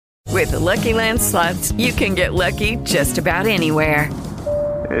With the Lucky Land Slots, you can get lucky just about anywhere.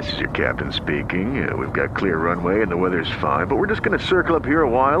 This is your captain speaking. We've got clear runway and the weather's fine, but we're just going to circle up here a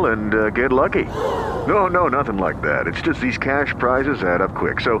while and get lucky. No, nothing like that. It's just these cash prizes add up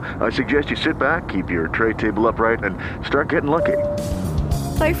quick. So I suggest you sit back, keep your tray table upright, and start getting lucky.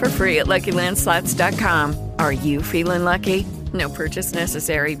 Play for free at LuckyLandSlots.com. Are you feeling lucky? No purchase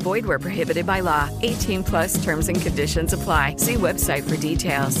necessary. Void where prohibited by law. 18 plus terms and conditions apply. See website for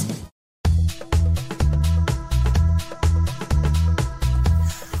details.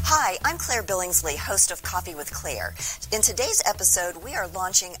 Hi, I'm Claire Billingsley, host of Coffee with Claire. In today's episode, we are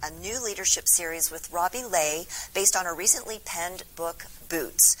launching a new leadership series with Robi Ley based on her recently penned book,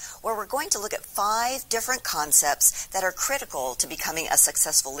 Boots, where we're going to look at 5 different concepts that are critical to becoming a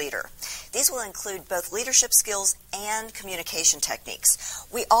successful leader. These will include both leadership skills and communication techniques.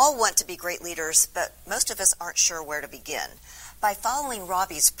 We all want to be great leaders, but most of us aren't sure where to begin. By following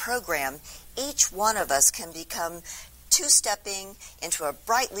Robi's program, each one of us can become two-stepping into a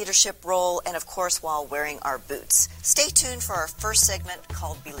bright leadership role, and of course while wearing our boots. Stay tuned for our first segment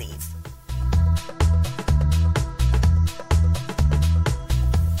called Believe.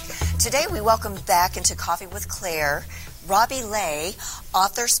 Today we welcome back into Coffee with Claire, Robi Ley,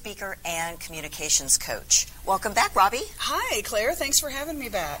 author, speaker, and communications coach. Welcome back, Robi. Hi, Claire. Thanks for having me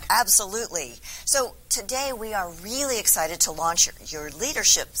back. Absolutely. So today we are really excited to launch your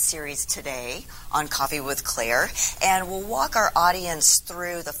leadership series today on Coffee with Claire, and we'll walk our audience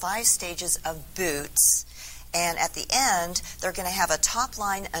through the 5 stages of Boots. And at the end, they're going to have a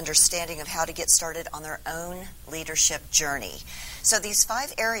top-line understanding of how to get started on their own leadership journey. So these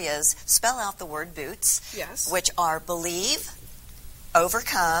 5 areas spell out the word Boots, yes, which are believe,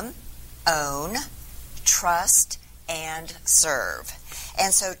 overcome, own, trust, and serve.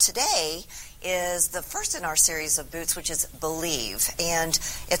 And so today is the first in our series of Boots, which is Believe. And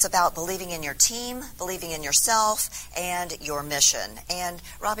it's about believing in your team, believing in yourself, and your mission. And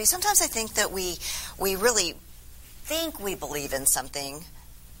Robi, sometimes I think that we really think we believe in something,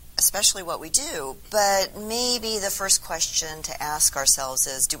 especially what we do, but maybe the first question to ask ourselves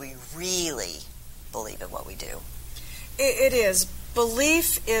is, do we really believe in what we do? It is.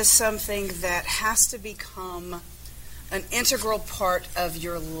 Belief is something that has to become an integral part of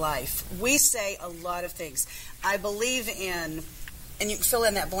your life. We say a lot of things. I believe in, and you can fill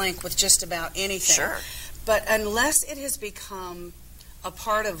in that blank with just about anything. Sure. But unless it has become a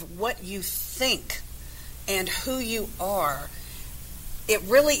part of what you think and who you are, it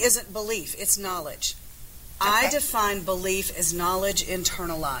really isn't belief, it's knowledge. Okay. I define belief as knowledge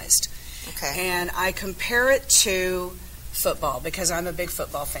internalized. Okay. And I compare it to football because I'm a big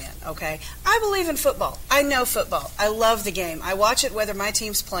football fan, okay? I believe in football. I know football. I love the game. I watch it whether my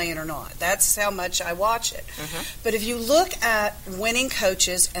team's playing or not. That's how much I watch it. Mm-hmm. But if you look at winning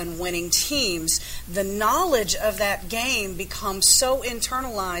coaches and winning teams, the knowledge of that game becomes so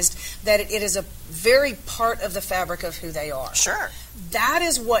internalized that it is a very part of the fabric of who they are. Sure. That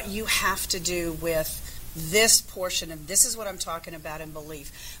is what you have to do with this portion, and this is what I'm talking about in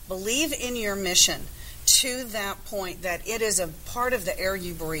belief. Believe in your mission to that point that it is a part of the air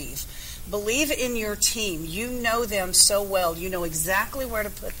you breathe. Believe in your team. You know them so well. You know exactly where to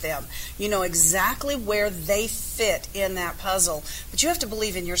put them. You know exactly where they fit in that puzzle. But you have to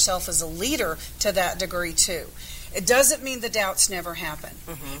believe in yourself as a leader to that degree too. It doesn't mean the doubts never happen.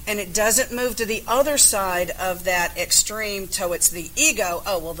 Mm-hmm. And it doesn't move to the other side of that extreme to it's the ego,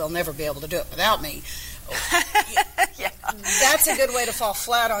 oh, well, they'll never be able to do it without me. Yeah. That's a good way to fall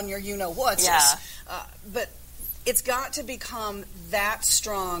flat on your you-know-whats. Yeah. But it's got to become that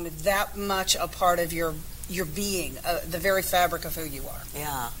strong, that much a part of your being, the very fabric of who you are.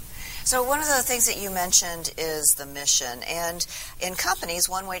 Yeah. So one of the things that you mentioned is the mission. And in companies,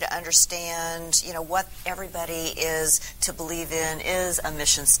 one way to understand, what everybody is to believe in is a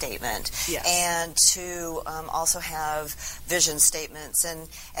mission statement. Yes. And to also have vision statements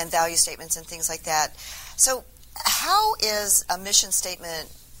and value statements and things like that. So how is a mission statement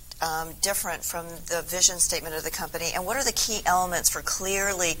different from the vision statement of the company, and what are the key elements for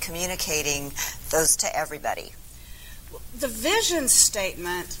clearly communicating those to everybody? The vision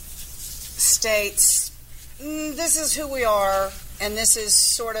statement states, this is who we are, and this is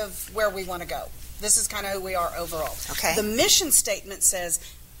sort of where we want to go. This is kind of who we are overall. Okay. The mission statement says,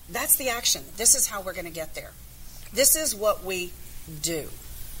 that's the action. This is how we're going to get there. This is what we do.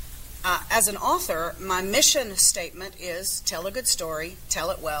 As an author, my mission statement is tell a good story,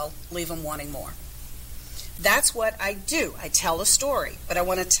 tell it well, leave them wanting more. That's what I do. I tell a story, but I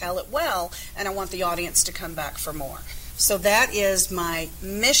want to tell it well, and I want the audience to come back for more. So that is my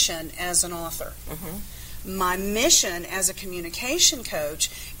mission as an author. Mm-hmm. My mission as a communication coach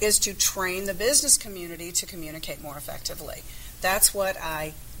is to train the business community to communicate more effectively. That's what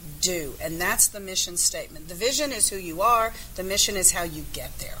I do, and that's the mission statement. The vision is who you are, the mission is how you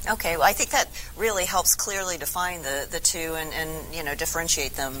get there. Okay, well, I think that really helps clearly define the two and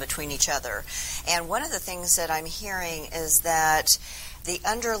differentiate them between each other. And one of the things that I'm hearing is that the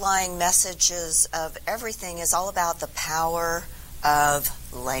underlying messages of everything is all about the power of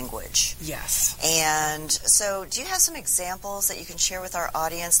language. Yes. And so do you have some examples that you can share with our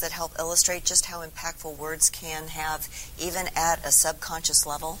audience that help illustrate just how impactful words can have, even at a subconscious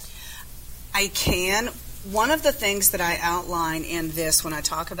level? I can. One of the things that I outline in this when I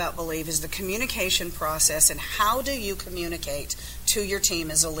talk about Believe is the communication process and how do you communicate to your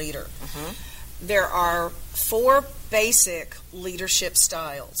team as a leader. Mm-hmm. There are 4 basic leadership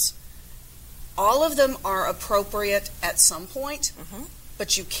styles. All of them are appropriate at some point, mm-hmm.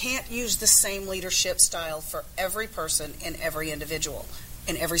 but you can't use the same leadership style for every person in every individual,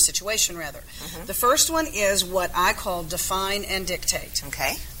 in every situation, rather. Mm-hmm. The first one is what I call define and dictate.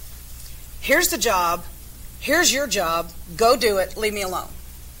 Okay. Here's the job. Here's your job. Go do it. Leave me alone.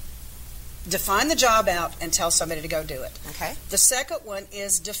 Define the job out and tell somebody to go do it. Okay. The second one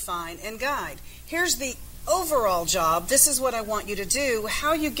is define and guide. Here's the overall job. This is what I want you to do.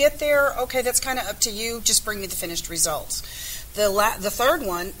 How you get there, okay, that's kind of up to you. Just bring me the finished results. The third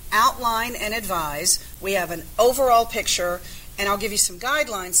one, outline and advise. We have an overall picture, and I'll give you some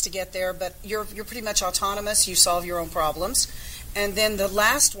guidelines to get there, but you're pretty much autonomous. You solve your own problems. And then the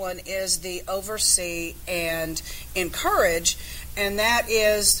last one is the oversee and encourage, and that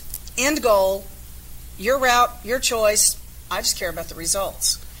is end goal, your route, your choice. I just care about the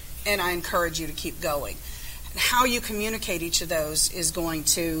results, and I encourage you to keep going. How you communicate each of those is going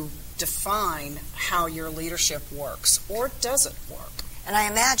to define how your leadership works or doesn't work. And I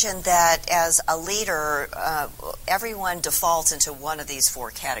imagine that as a leader, everyone defaults into one of these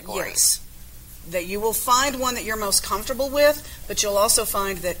 4 categories. Yes. That you will find one that you're most comfortable with, but you'll also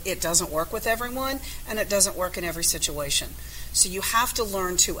find that it doesn't work with everyone and it doesn't work in every situation. So you have to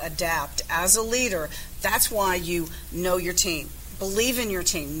learn to adapt as a leader. That's why you know your team. Believe in your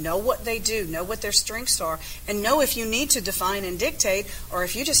team. Know what they do. Know what their strengths are. And know if you need to define and dictate or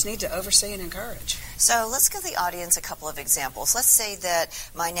if you just need to oversee and encourage. So let's give the audience a couple of examples. Let's say that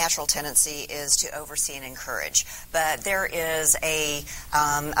my natural tendency is to oversee and encourage, but there is a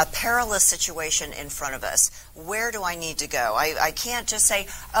perilous situation in front of us. Where do I need to go? I can't just say,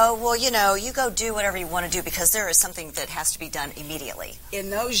 oh, well, you go do whatever you want to do because there is something that has to be done immediately. In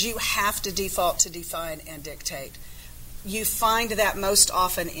those, you have to default to define and dictate. You find that most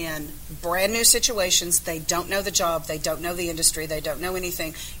often in brand new situations. They don't know the job, they don't know the industry, they don't know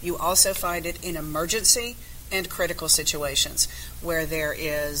anything. You also find it in emergency and critical situations where there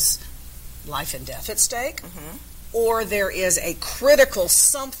is life and death at stake, mm-hmm. or there is a critical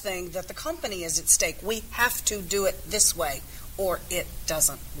something that the company is at stake. We have to do it this way or it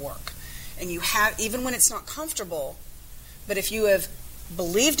doesn't work. And you have, even when it's not comfortable, but if you have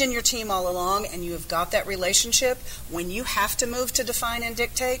believed in your team all along and you have got that relationship, when you have to move to define and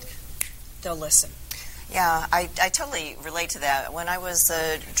dictate, they'll listen. Yeah, I totally relate to that. When I was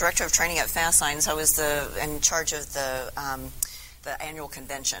the director of training at Fast Signs, I was in charge of the annual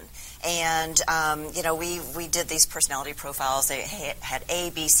convention. And, we did these personality profiles. They had A,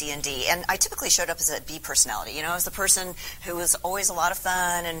 B, C, and D. And I typically showed up as a B personality, as the person who was always a lot of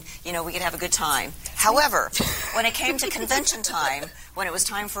fun and, we could have a good time. However, when it came to convention time, when it was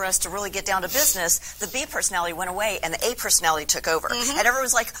time for us to really get down to business, the B personality went away and the A personality took over. Mm-hmm. And everyone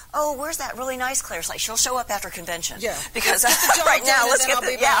was like, oh, where's that really nice Claire? It's like, she'll show up after convention. Yeah. Because right now, let's get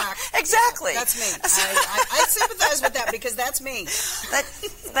the... Yeah, exactly. Yeah, that's me. I sympathize with that because that's me.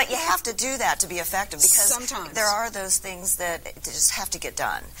 But you have to do that to be effective because sometimes there are those things that just have to get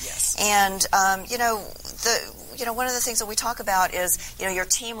done. Yes. And, one of the things that we talk about is, your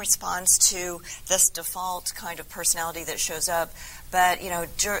team responds to this default kind of personality that shows up. But,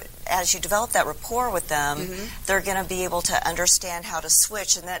 as you develop that rapport with them, mm-hmm. they're going to be able to understand how to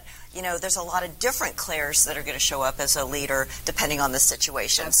switch and that, there's a lot of different Claires that are going to show up as a leader depending on the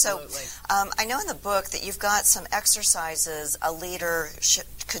situation. Absolutely. So I know in the book that you've got some exercises a leader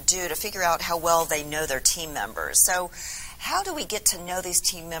could do to figure out how well they know their team members. So how do we get to know these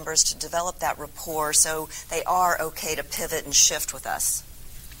team members to develop that rapport so they are okay to pivot and shift with us?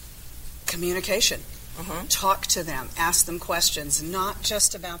 Communication. Mm-hmm. Talk to them, ask them questions, not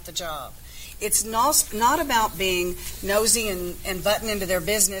just about the job. It's not about being nosy and butting into their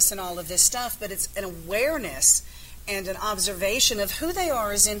business and all of this stuff, but it's an awareness and an observation of who they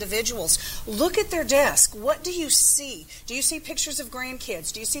are as individuals. Look at their desk. What do you see? Do you see pictures of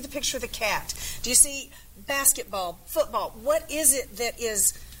grandkids? Do you see the picture of the cat? Do you see basketball, football, what is it that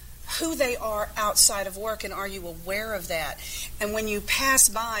is who they are outside of work, and are you aware of that? And when you pass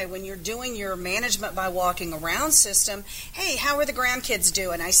by, when you're doing your management by walking around system, hey, how are the grandkids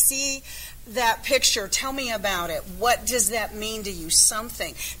doing? I see that picture. Tell me about it. What does that mean to you?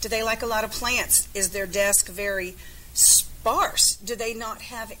 Something. Do they like a lot of plants? Is their desk very sparse? Do they not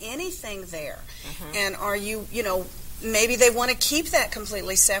have anything there? Mm-hmm. And are you, maybe they want to keep that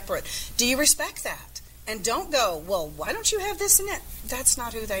completely separate. Do you respect that? And don't go, well, why don't you have this and that? That's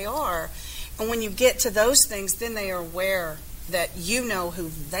not who they are. And when you get to those things, then they are aware that you know who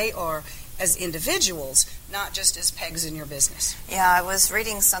they are as individuals, not just as pegs in your business. Yeah, I was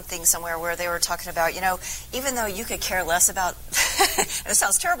reading something somewhere where they were talking about, even though you could care less about, it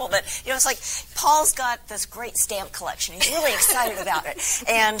sounds terrible, but, it's like Paul's got this great stamp collection. He's really excited about it.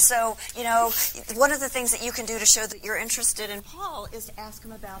 And so, one of the things that you can do to show that you're interested in Paul is to ask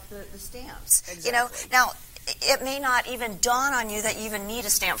him about the stamps. Exactly. Now, it may not even dawn on you that you even need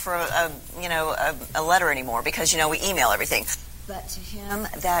a stamp for a letter anymore because, we email everything. But to him,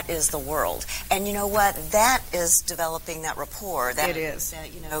 that is the world. And you know what? That is developing that rapport. It is.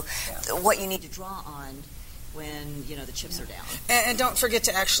 What you need to draw on when, the chips are down. And don't forget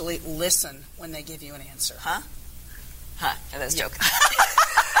to actually listen when they give you an answer. Huh? That's a joke.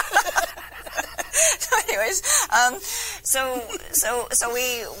 So anyways, so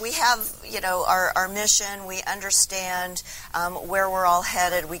we have, our mission. We understand where we're all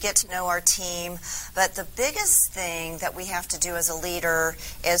headed. We get to know our team. But the biggest thing that we have to do as a leader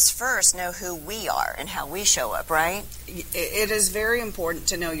is first know who we are and how we show up, right? It is very important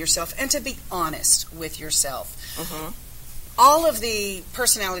to know yourself and to be honest with yourself. Mm-hmm. All of the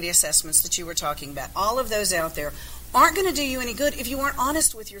personality assessments that you were talking about, all of those out there, aren't going to do you any good if you aren't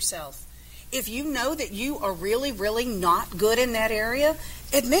honest with yourself. If you know that you are really, really not good in that area,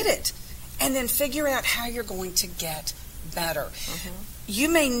 admit it. And then figure out how you're going to get better. Mm-hmm. You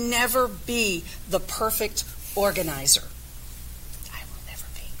may never be the perfect organizer. I will never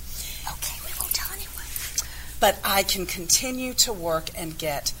be. Okay, we won't tell anyone. But I can continue to work and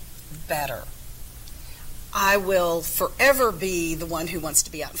get better. I will forever be the one who wants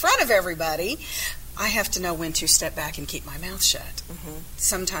to be out in front of everybody. I have to know when to step back and keep my mouth shut. Mm-hmm.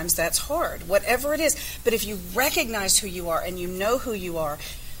 Sometimes that's hard, whatever it is. But if you recognize who you are and you know who you are,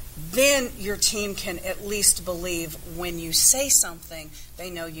 then your team can at least believe when you say something, they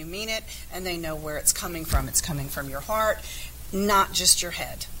know you mean it and they know where it's coming from. It's coming from your heart, not just your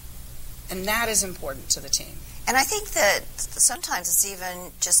head. And that is important to the team. And I think that sometimes it's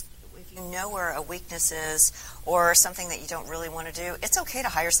even just if you know where a weakness is or something that you don't really want to do, it's okay to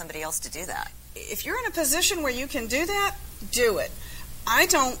hire somebody else to do that. If you're in a position where you can do that, do it. I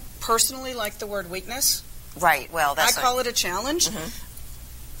don't personally like the word weakness. Right. Well, I call it a challenge. Mm-hmm.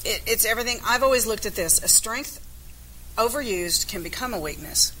 It's everything. I've always looked at this. A strength overused can become a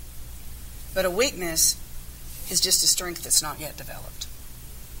weakness. But a weakness is just a strength that's not yet developed.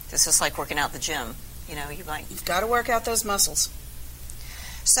 This is like working out the gym. You've got to work out those muscles.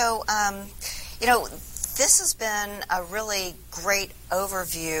 So, this has been a really great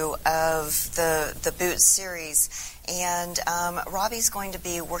overview of the Boots series, and Robi's going to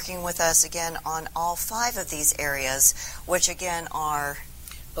be working with us again on all 5 of these areas, which again are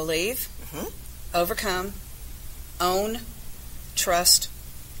believe, mm-hmm. overcome, own, trust,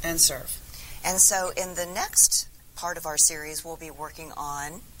 and serve. And so in the next part of our series, we'll be working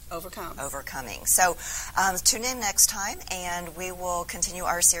on overcoming. So tune in next time, and we will continue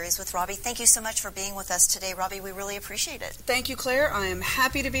our series with Robi. Thank you so much for being with us today, Robi. We really appreciate it. Thank you, Claire. I am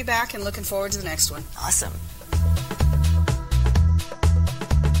happy to be back and looking forward to the next one. Awesome.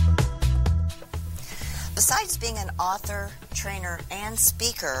 Besides being an author, trainer, and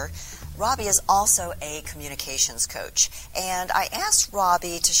speaker, Robi is also a communications coach. And I asked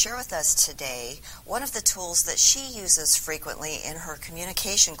Robi to share with us today one of the tools that she uses frequently in her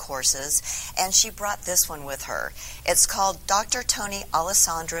communication courses, and she brought this one with her. It's called Dr. Tony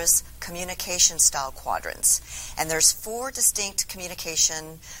Alessandra's Communication Style Quadrants. And there's 4 distinct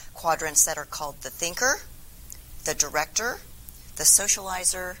communication quadrants that are called the thinker, the director, the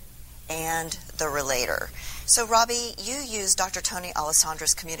socializer, and the relator. So, Robi, you use Dr. Tony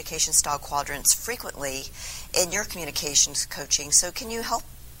Alessandra's communication style quadrants frequently in your communications coaching. So can you help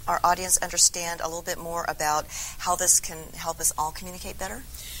our audience understand a little bit more about how this can help us all communicate better?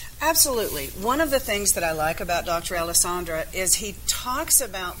 Absolutely. One of the things that I like about Dr. Alessandra is he talks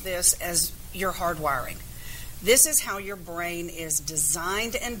about this as your hardwiring. This is how your brain is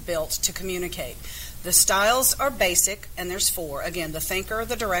designed and built to communicate. The styles are basic, and there's 4. Again, the thinker,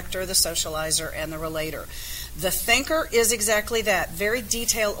 the director, the socializer, and the relator. The thinker is exactly that, very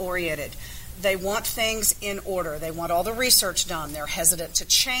detail-oriented. They want things in order. They want all the research done. They're hesitant to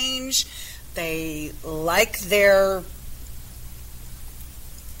change. They like their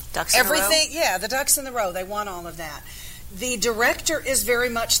ducks in everything. a row? Yeah, the ducks in the row. They want all of that. The director is very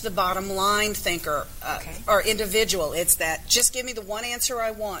much the bottom line thinker or individual. It's that, just give me the one answer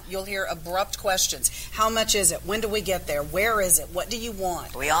I want. You'll hear abrupt questions. How much is it? When do we get there? Where is it? What do you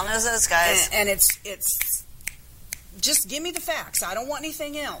want? We all know those guys. And it's just give me the facts. I don't want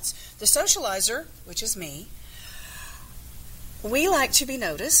anything else. The socializer, which is me, we like to be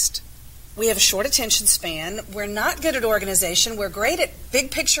noticed. We have a short attention span. We're not good at organization. We're great at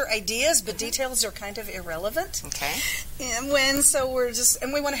big picture ideas, but details are kind of irrelevant. Okay. And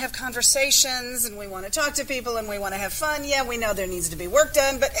we want to have conversations, and we want to talk to people, and we want to have fun. Yeah, we know there needs to be work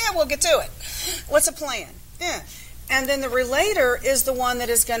done, but we'll get to it. What's a plan? Yeah. And then the relator is the one that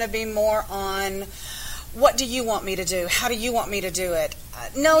is going to be more on, what do you want me to do? How do you want me to do it?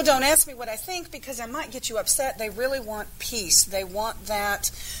 No, don't ask me what I think, because I might get you upset. They really want peace. They want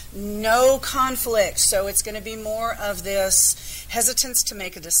that no conflict. So it's going to be more of this hesitance to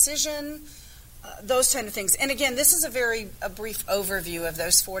make a decision, those kind of things. And again, this is a brief overview of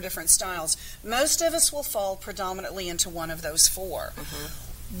those 4 different styles. Most of us will fall predominantly into one of those 4.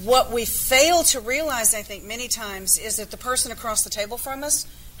 Mm-hmm. What we fail to realize, I think, many times is that the person across the table from us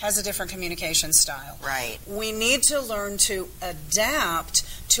has a different communication style. Right. We need to learn to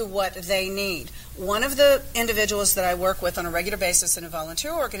adapt to what they need. One of the individuals that I work with on a regular basis in a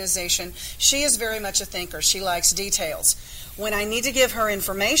volunteer organization, she is very much a thinker. She likes details. When I need to give her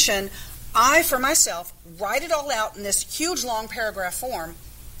information, I, for myself, write it all out in this huge, long paragraph form,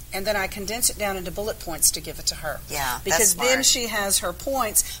 and then I condense it down into bullet points to give it to her. Yeah, because that's smart. then she has her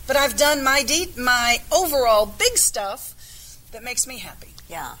points. But I've done my overall big stuff that makes me happy.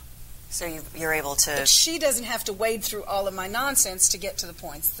 Yeah. So you're able to... But she doesn't have to wade through all of my nonsense to get to the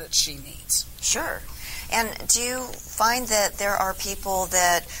points that she needs. Sure. And do you find that there are people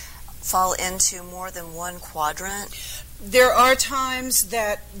that fall into more than one quadrant? There are times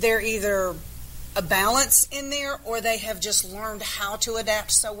that they're either a balance in there, or they have just learned how to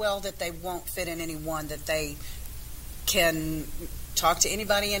adapt so well that they won't fit in any one, that they can talk to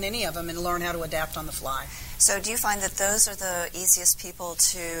anybody in any of them and learn how to adapt on the fly. So do you find that those are the easiest people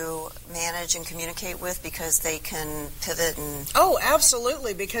to manage and communicate with because they can pivot and... Oh,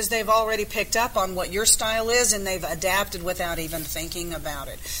 absolutely, because they've already picked up on what your style is and they've adapted without even thinking about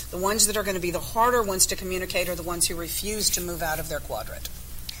it. The ones that are going to be the harder ones to communicate are the ones who refuse to move out of their quadrant.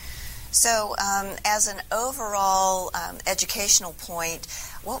 So as an overall educational point,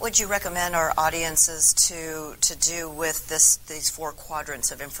 what would you recommend our audiences to do with these 4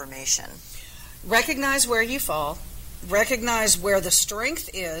 quadrants of information? Recognize where you fall. Recognize where the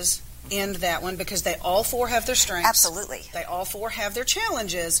strength is in that one, because they all 4 have their strengths. Absolutely. They all 4 have their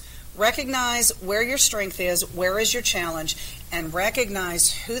challenges. Recognize where your strength is, where is your challenge, and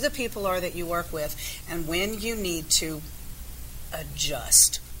recognize who the people are that you work with and when you need to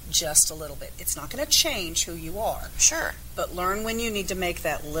adjust just a little bit. It's not going to change who you are. Sure. But learn when you need to make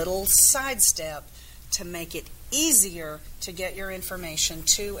that little sidestep to make it easier to get your information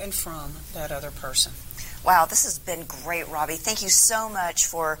to and from that other person. Wow, this has been great, Robi. Thank you so much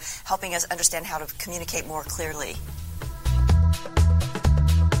for helping us understand how to communicate more clearly.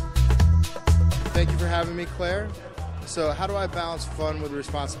 Thank you for having me, Claire. So how do I balance fun with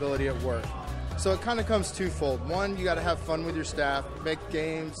responsibility at work? So it kind of comes twofold. One, you got to have fun with your staff, make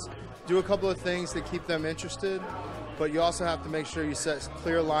games, do a couple of things to keep them interested, but you also have to make sure you set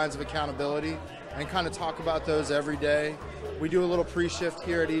clear lines of accountability and kind of talk about those every day. We do a little pre-shift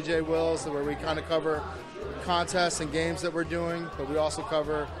here at EJ Wills where we kind of cover contests and games that we're doing, but we also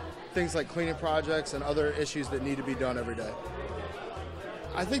cover things like cleaning projects and other issues that need to be done every day.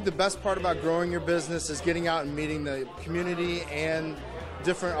 I think the best part about growing your business is getting out and meeting the community and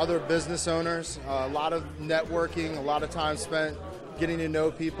different other business owners. A lot of networking, a lot of time spent getting to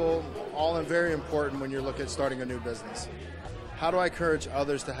know people, all very important when you're looking at starting a new business. How do I encourage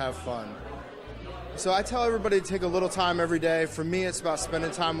others to have fun? So I tell everybody to take a little time every day. For me, it's about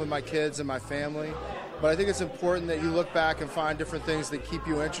spending time with my kids and my family. But I think it's important that you look back and find different things that keep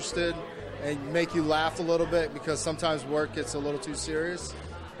you interested and make you laugh a little bit, because sometimes work gets a little too serious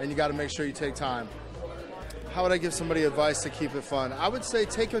and you got to make sure you take time. How would I give somebody advice to keep it fun? I would say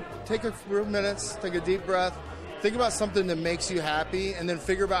take a few minutes, take a deep breath, think about something that makes you happy, and then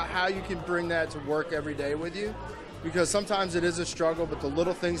figure out how you can bring that to work every day with you. Because sometimes it is a struggle, but the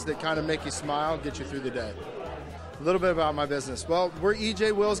little things that kind of make you smile get you through the day. A little bit about my business. Well, we're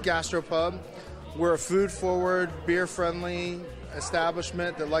EJ Wills Gastropub. We're a food-forward, beer-friendly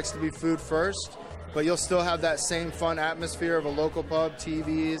establishment that likes to be food first, but you'll still have that same fun atmosphere of a local pub,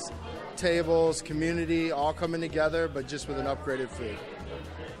 TVs, tables, community, all coming together, but just with an upgraded food.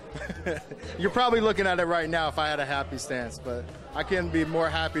 You're probably looking at it right now if I had a happy stance, but I couldn't be more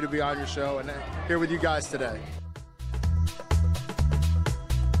happy to be on your show and here with you guys today.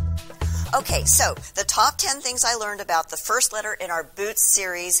 Okay, so the top 10 things I learned about the first letter in our Boots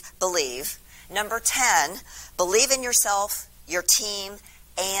series, Believe. Number 10, believe in yourself, your team,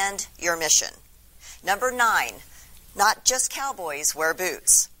 and your mission. Number 9, not just cowboys wear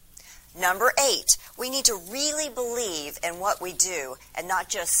boots. Number 8, we need to really believe in what we do and not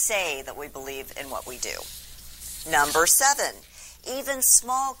just say that we believe in what we do. Number 7, even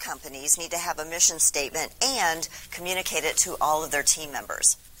small companies need to have a mission statement and communicate it to all of their team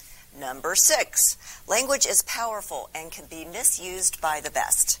members. Number 6, language is powerful and can be misused by the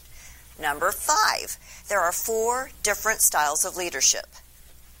best. Number 5, there are 4 different styles of leadership.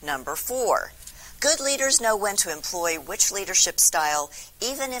 Number 4, good leaders know when to employ which leadership style,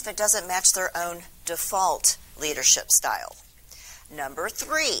 even if it doesn't match their own default leadership style. Number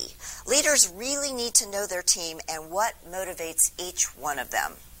 3, leaders really need to know their team and what motivates each one of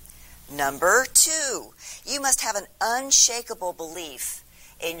them. Number 2, you must have an unshakable belief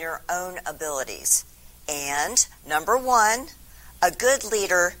in your own abilities. And number 1, a good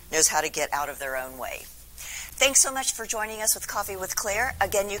leader knows how to get out of their own way. Thanks so much for joining us with Coffee with Claire.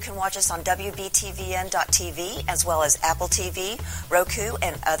 Again, you can watch us on WBTVN.TV as well as Apple TV, Roku,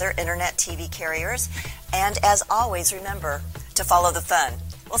 and other internet TV carriers. And as always, remember to follow the fun.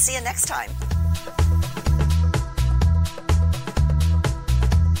 We'll see you next time.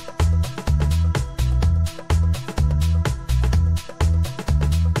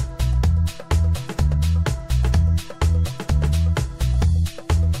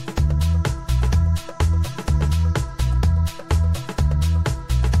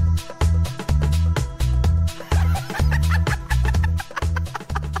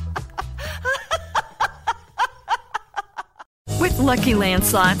 Lucky Land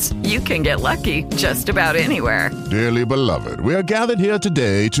Slots, you can get lucky just about anywhere. Dearly beloved, we are gathered here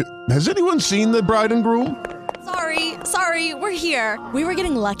today to... Has anyone seen the bride and groom? Sorry, we're here. We were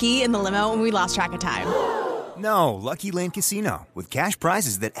getting lucky in the limo and we lost track of time. No, Lucky Land Casino, with cash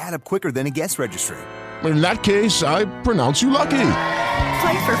prizes that add up quicker than a guest registry. In that case, I pronounce you lucky.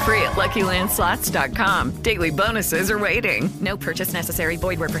 Play for free at LuckyLandSlots.com. Daily bonuses are waiting. No purchase necessary.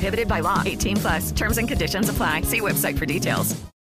 Void where prohibited by law. 18+. Terms and conditions apply. See website for details.